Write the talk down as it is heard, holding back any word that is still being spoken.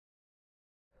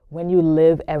When you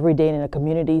live every day in a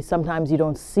community, sometimes you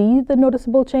don't see the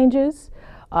noticeable changes.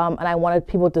 And I wanted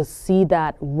people to see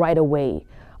that right away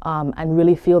and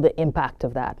really feel the impact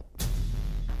of that.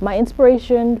 My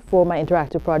inspiration for my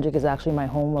interactive project is actually my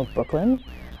home of Brooklyn.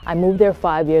 I moved there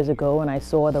 5 years ago and I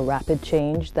saw the rapid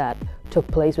change that took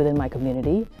place within my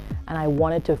community. And I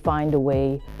wanted to find a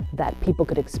way that people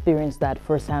could experience that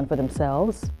firsthand for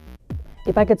themselves.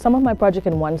 If I could sum up my project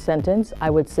in one sentence, I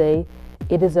would say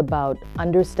it is about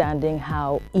understanding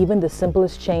how even the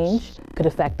simplest change could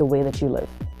affect the way that you live.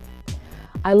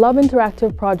 I love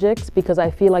interactive projects because I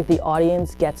feel like the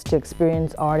audience gets to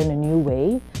experience art in a new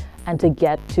way and to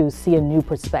get to see a new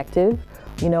perspective.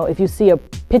 You know, if you see a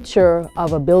picture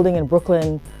of a building in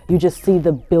Brooklyn, you just see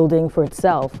the building for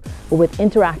itself. But with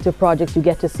interactive projects, you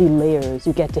get to see layers,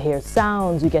 you get to hear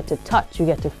sounds, you get to touch, you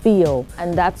get to feel.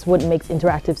 And that's what makes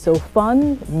interactive so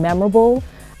fun, memorable,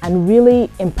 and really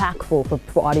impactful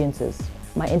for audiences.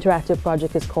 My interactive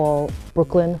project is called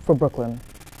Brooklyn for Brooklyn.